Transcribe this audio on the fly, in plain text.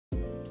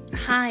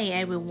Hi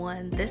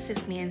everyone, this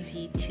is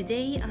Nancy.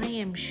 Today I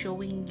am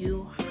showing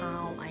you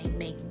how I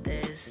make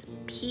this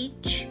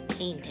peach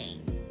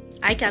painting.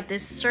 I got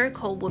this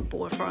circle wood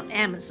board from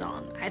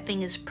Amazon. I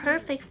think it's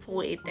perfect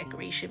for a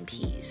decoration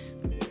piece.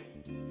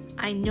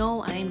 I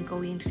know I'm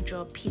going to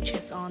draw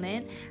peaches on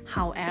it,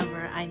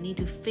 however I need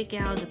to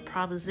figure out the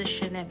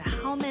proposition and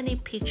how many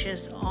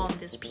peaches on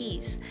this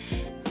piece.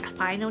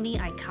 Finally,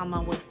 I come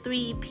up with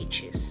 3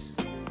 peaches.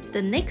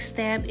 The next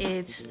step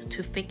is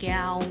to figure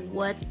out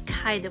what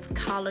kind of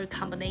color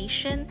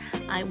combination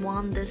I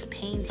want this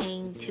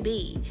painting to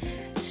be.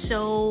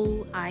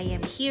 So I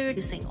am here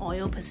using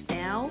oil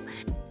pastel.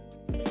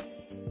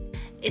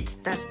 It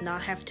does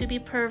not have to be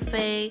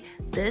perfect.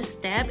 This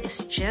step is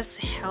just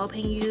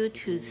helping you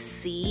to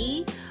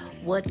see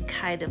what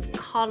kind of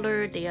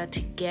color they are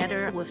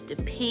together with the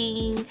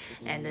pink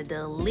and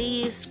the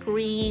leaves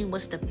green.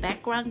 What's the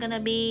background gonna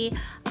be?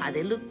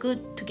 They look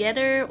good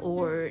together,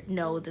 or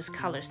no, this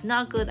color is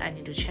not good, I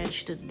need to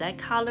change to that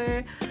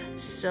color.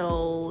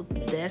 So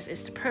this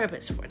is the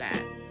purpose for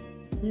that.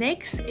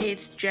 Next,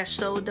 it's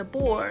gesso the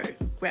board.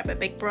 Grab a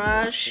big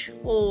brush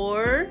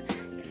or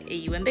an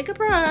even bigger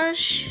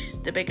brush.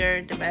 The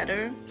bigger the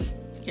better,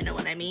 you know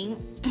what I mean.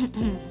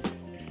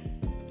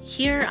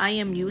 Here I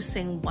am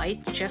using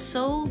white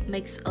gesso,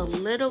 mix a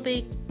little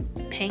bit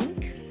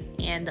pink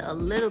and a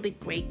little bit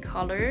gray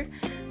color.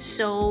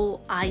 So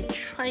I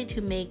try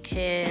to make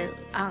it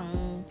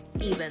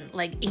uneven,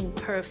 like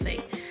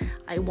imperfect.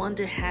 I want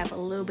to have a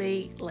little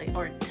bit like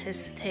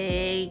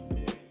artistic,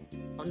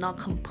 not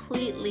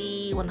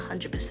completely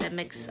 100%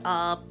 mix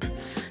up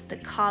the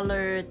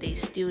color. They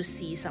still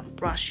see some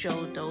brush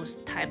show, those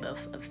type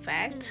of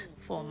effect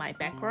for my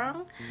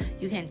background.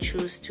 You can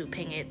choose to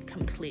paint it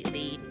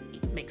completely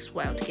mix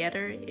well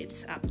together,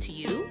 it's up to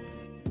you.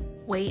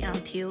 Wait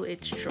until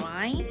it's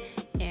dry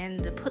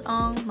and put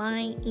on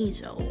my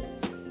easel.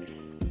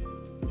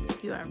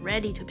 You are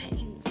ready to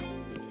paint.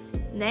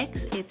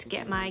 Next, it's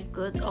get my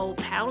good old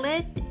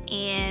palette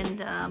and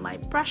my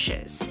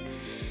brushes.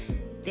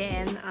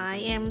 Then I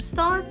am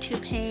start to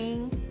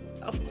paint.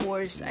 Of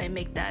course, I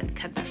make that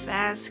kind of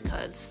fast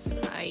because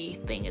I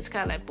think it's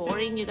kind of like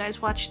boring. You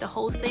guys watch the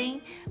whole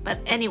thing.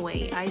 But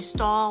anyway, I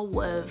start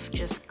with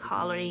just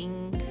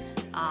coloring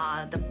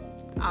the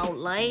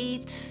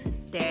outline,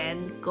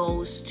 then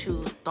goes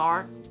to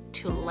dark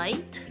to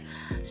light.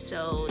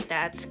 So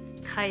that's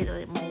kind of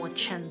a more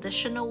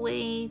traditional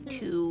way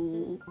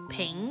to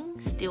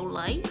paint still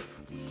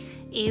life.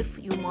 If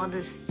you want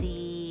to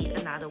see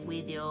another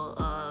video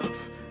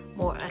of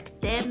more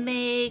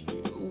academic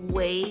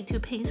way to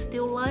paint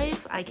still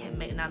life, I can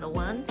make another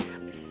one,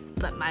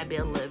 but might be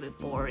a little bit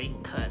boring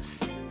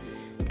because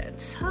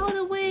that's how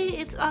the way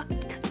it's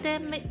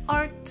academic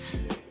art.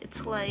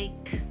 It's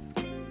like,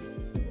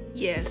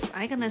 yes,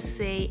 I'm gonna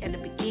say at the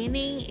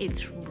beginning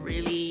it's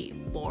really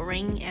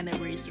boring and it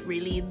is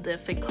really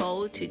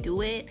difficult to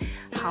do it.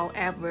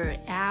 However,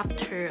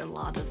 after a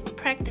lot of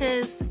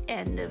practice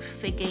and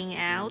figuring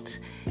out,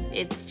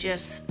 it's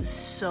just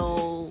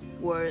so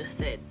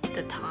worth it,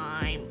 the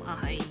time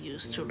I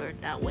used to learn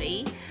that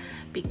way,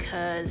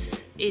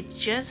 because it's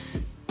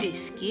just a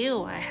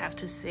skill. I have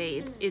to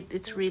say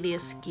it's really a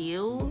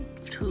skill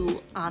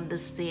to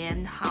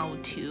understand how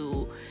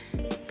to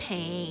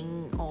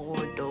paint or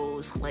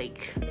those,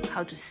 like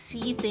how to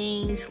see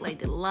things like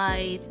the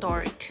light,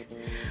 dark.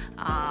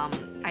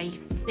 I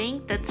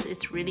think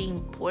it's really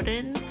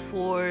important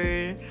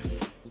for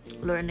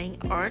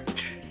learning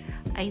art.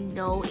 I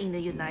know in the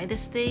United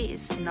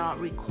States it's not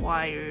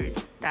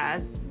required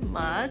that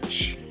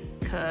much,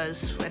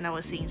 because when I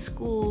was in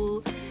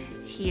school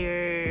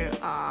here,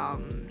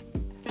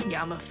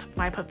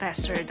 my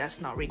professor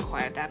does not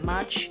require that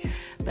much.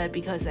 But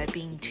because I've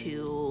been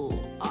to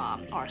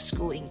art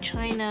school in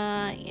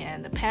China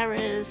and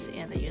Paris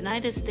and the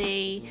United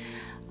States,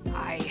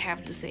 I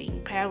have to say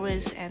in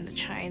Paris and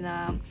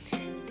China,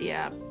 they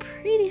are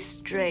pretty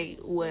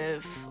strict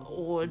with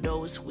all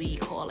those we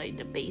call like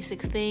the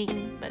basic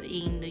thing. But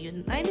in the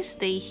United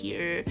States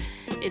here,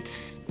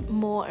 it's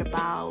more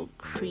about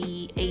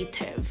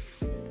creative.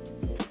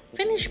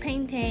 Finished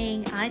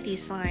painting, I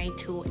decided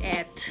to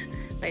add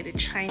like the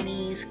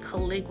Chinese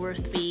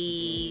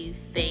calligraphy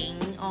thing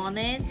on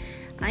it.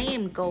 I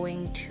am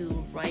going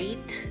to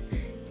write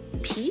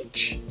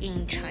peach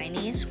in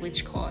Chinese,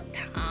 which called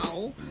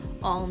Tao,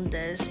 on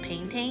this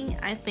painting.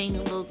 I think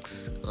it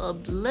looks a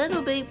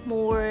little bit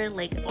more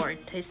like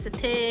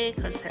artistic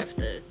because have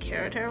the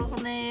character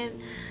on it.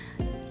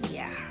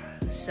 Yeah,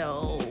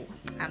 so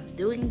I'm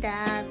doing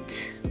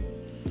that.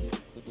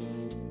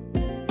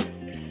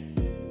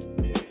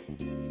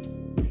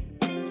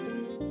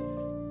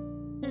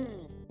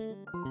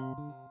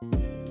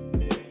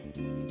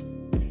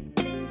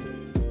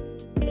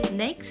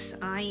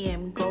 Next, I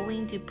am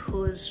going to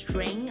put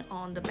string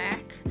on the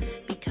back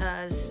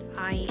because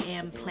I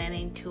am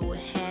planning to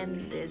hang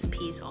this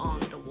piece on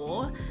the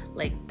wall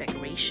like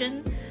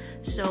decoration.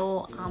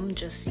 So I'm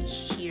just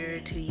here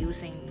to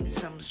using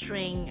some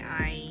string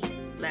I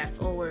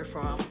left over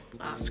from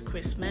last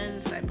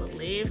Christmas, I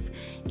believe,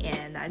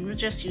 and I'm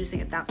just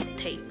using a duct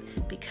tape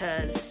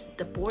because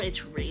the board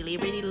is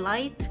really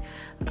light.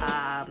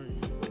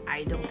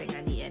 I don't think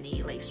I need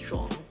any like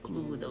strong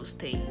glue, those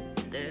things.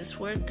 This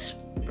works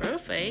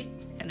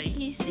perfect and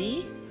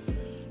easy.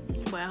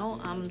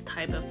 Well, I'm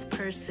type of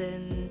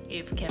person,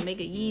 if can make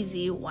it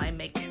easy, why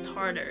make it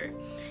harder?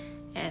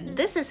 And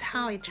this is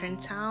how it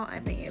turns out. I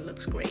think it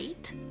looks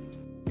great.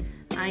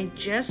 I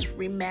just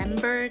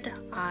remembered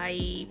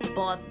I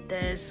bought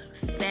this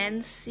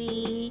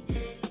fancy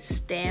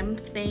stamp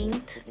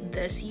thing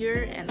this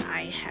year and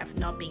I have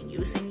not been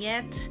using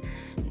it.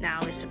 Now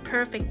it's a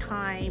perfect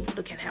time.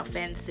 Look at how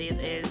fancy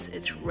it is.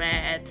 It's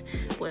red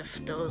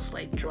with those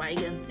like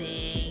dragon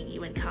thing.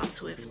 Even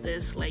comes with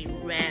this like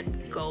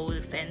red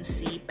gold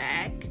fancy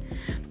bag.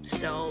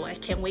 So I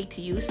can't wait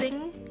to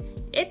using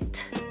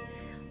it.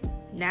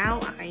 Now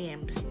I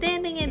am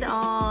standing it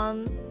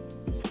on.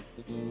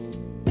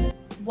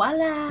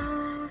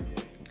 Voila!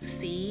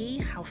 See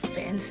how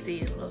fancy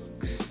it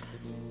looks.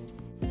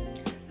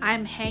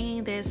 I'm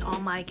hanging this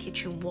on my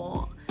kitchen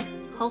wall.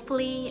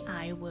 Hopefully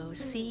I will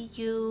see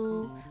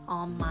you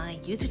on my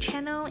YouTube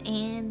channel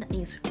and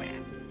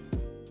Instagram.